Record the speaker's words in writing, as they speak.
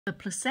The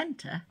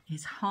placenta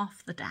is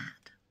half the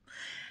dad.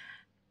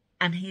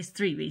 And here's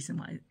three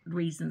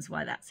reasons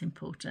why that's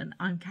important.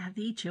 I'm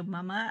Kathy, child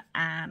mama,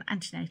 and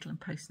antenatal and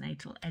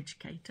postnatal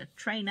educator,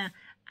 trainer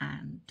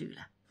and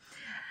doula.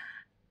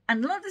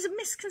 And there's a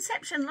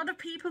misconception. A lot of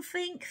people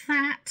think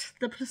that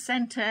the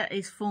placenta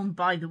is formed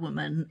by the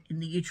woman in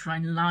the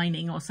uterine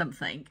lining or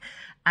something,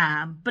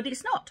 but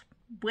it's not.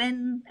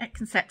 When at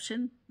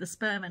conception, the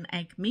sperm and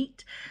egg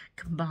meet,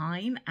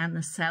 combine, and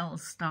the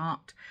cells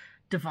start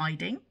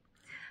dividing,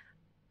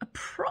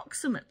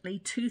 approximately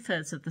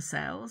 2/3 of the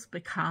cells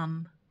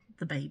become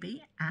the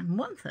baby and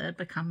 1/3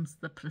 becomes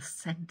the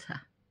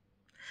placenta.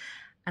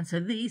 And so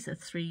these are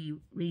three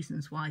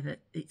reasons why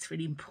it's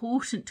really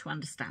important to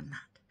understand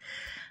that.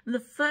 The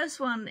first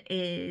one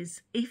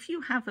is if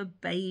you have a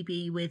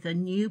baby with a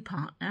new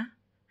partner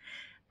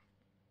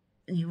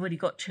and you've already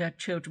got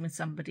children with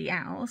somebody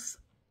else,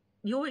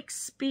 your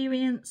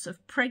experience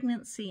of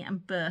pregnancy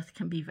and birth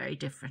can be very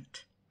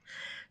different.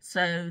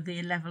 So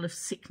the level of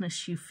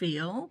sickness you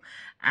feel,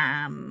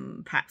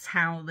 perhaps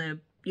how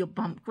your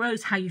bump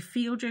grows, how you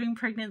feel during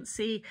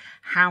pregnancy,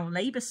 how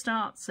labour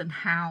starts and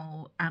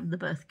how the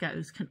birth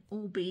goes are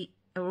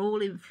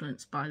all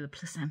influenced by the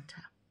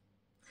placenta.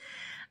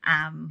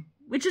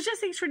 Which I just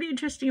think is really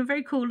interesting and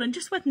very cool and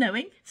just worth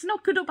knowing. It's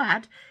not good or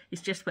bad,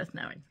 it's just worth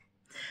knowing.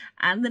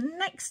 And the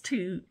next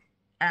two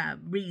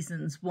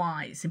reasons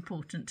why it's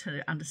important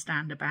to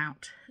understand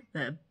about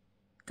the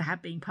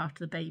dad being part of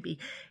the baby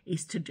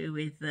is to do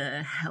with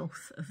the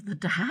health of the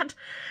dad,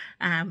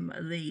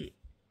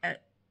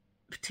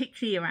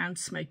 particularly around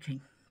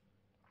smoking.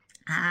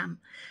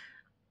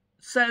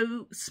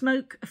 So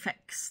smoke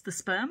affects the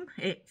sperm.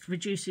 It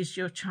reduces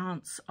your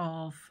chance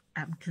of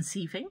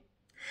conceiving,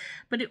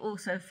 but it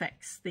also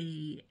affects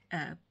the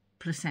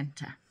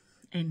placenta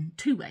in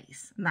two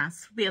ways, and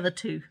that's the other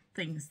two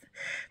things that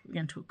we're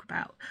going to talk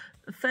about.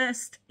 The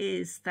first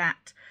is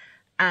that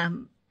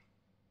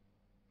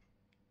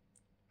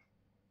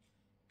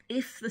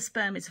if the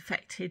sperm is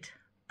affected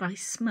by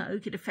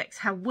smoke, it affects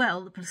how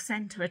well the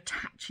placenta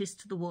attaches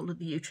to the wall of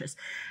the uterus.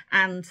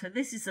 And so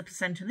this is the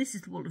placenta, this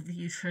is the wall of the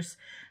uterus,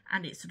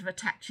 and it sort of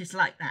attaches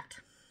like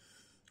that.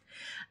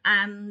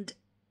 And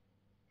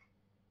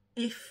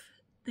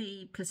if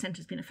the placenta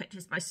has been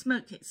affected by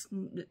smoke, it's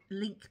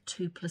linked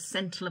to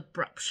placental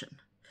abruption.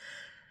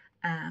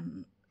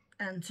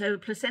 And so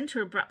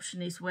placental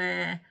abruption is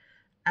where,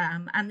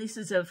 and this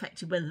is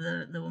affected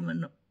whether the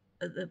woman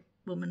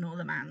or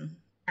the man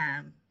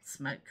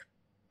smoke.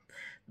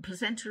 The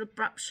placental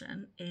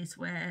abruption is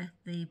where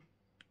the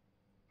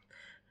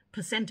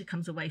placenta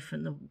comes away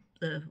from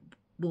the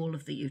wall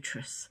of the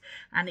uterus,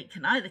 and it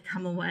can either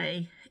come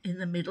away in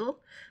the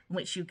middle, in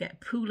which you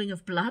get pooling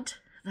of blood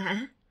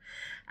there,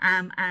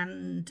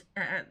 and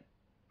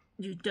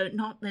you're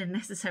not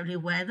necessarily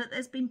aware that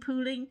there's been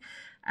pooling,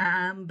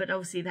 but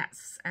obviously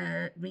that's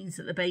means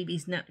that the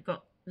baby's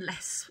got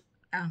less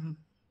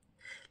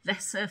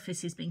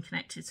surfaces being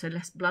connected, so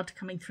less blood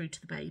coming through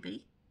to the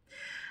baby.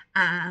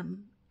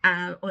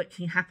 Or it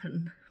can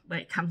happen where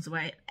it comes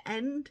away at the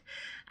end,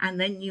 and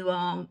then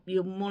you're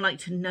more likely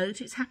to know that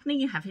it's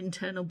happening. You have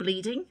internal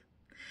bleeding,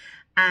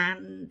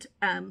 and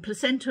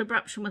placental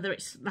abruption, whether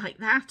it's like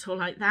that or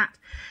like that,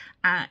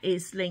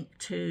 is linked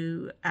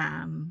to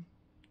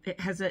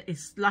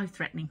it's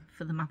life-threatening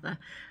for the mother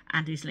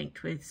and is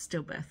linked with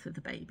stillbirth of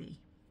the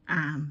baby.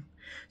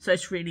 So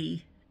it's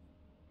really,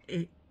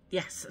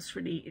 it's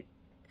really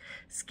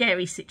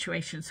scary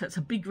situation. So it's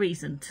a big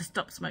reason to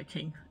stop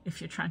smoking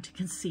if you're trying to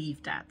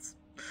conceive, dads.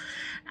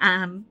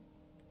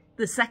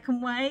 The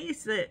second way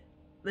is that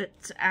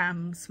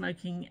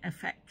smoking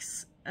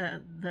affects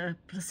the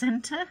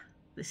placenta.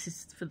 This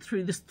is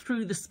through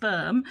the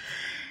sperm,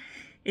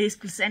 is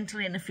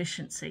placental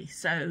inefficiency.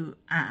 So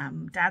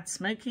dad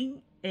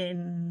smoking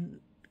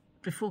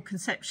before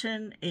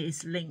conception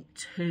is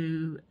linked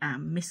to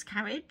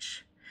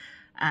miscarriage,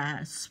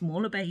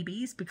 smaller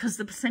babies, because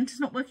the placenta is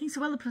not working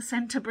so well. The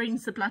placenta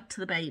brings the blood to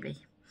the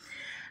baby.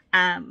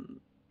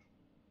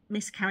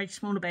 Miscarriage,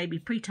 smaller baby,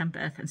 preterm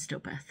birth and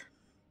stillbirth.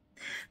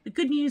 The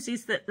good news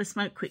is that the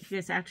smoke quickly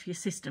goes out of your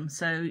system,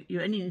 so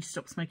you only need to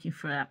stop smoking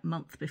for a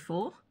month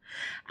before.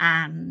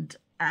 And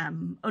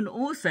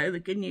also the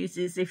good news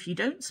is if you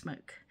don't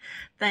smoke,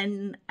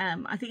 then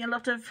I think a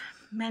lot of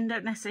men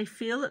don't necessarily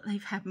feel that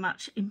they've had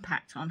much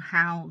impact on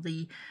how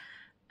the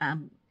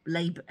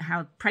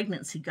how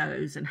pregnancy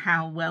goes and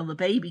how well the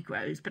baby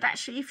grows. But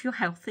actually, if you're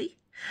healthy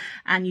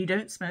and you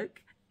don't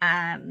smoke,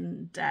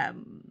 and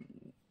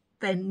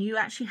then you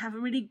actually have a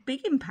really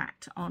big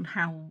impact on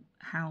how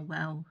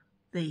well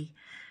the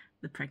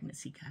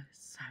pregnancy goes.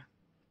 So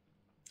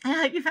I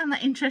hope you found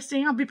that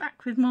interesting. I'll be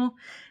back with more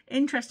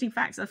interesting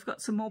facts. I've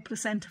got some more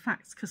placenta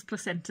facts because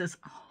placentas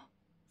are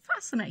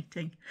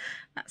fascinating.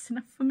 That's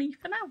enough for me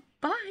for now.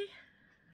 Bye.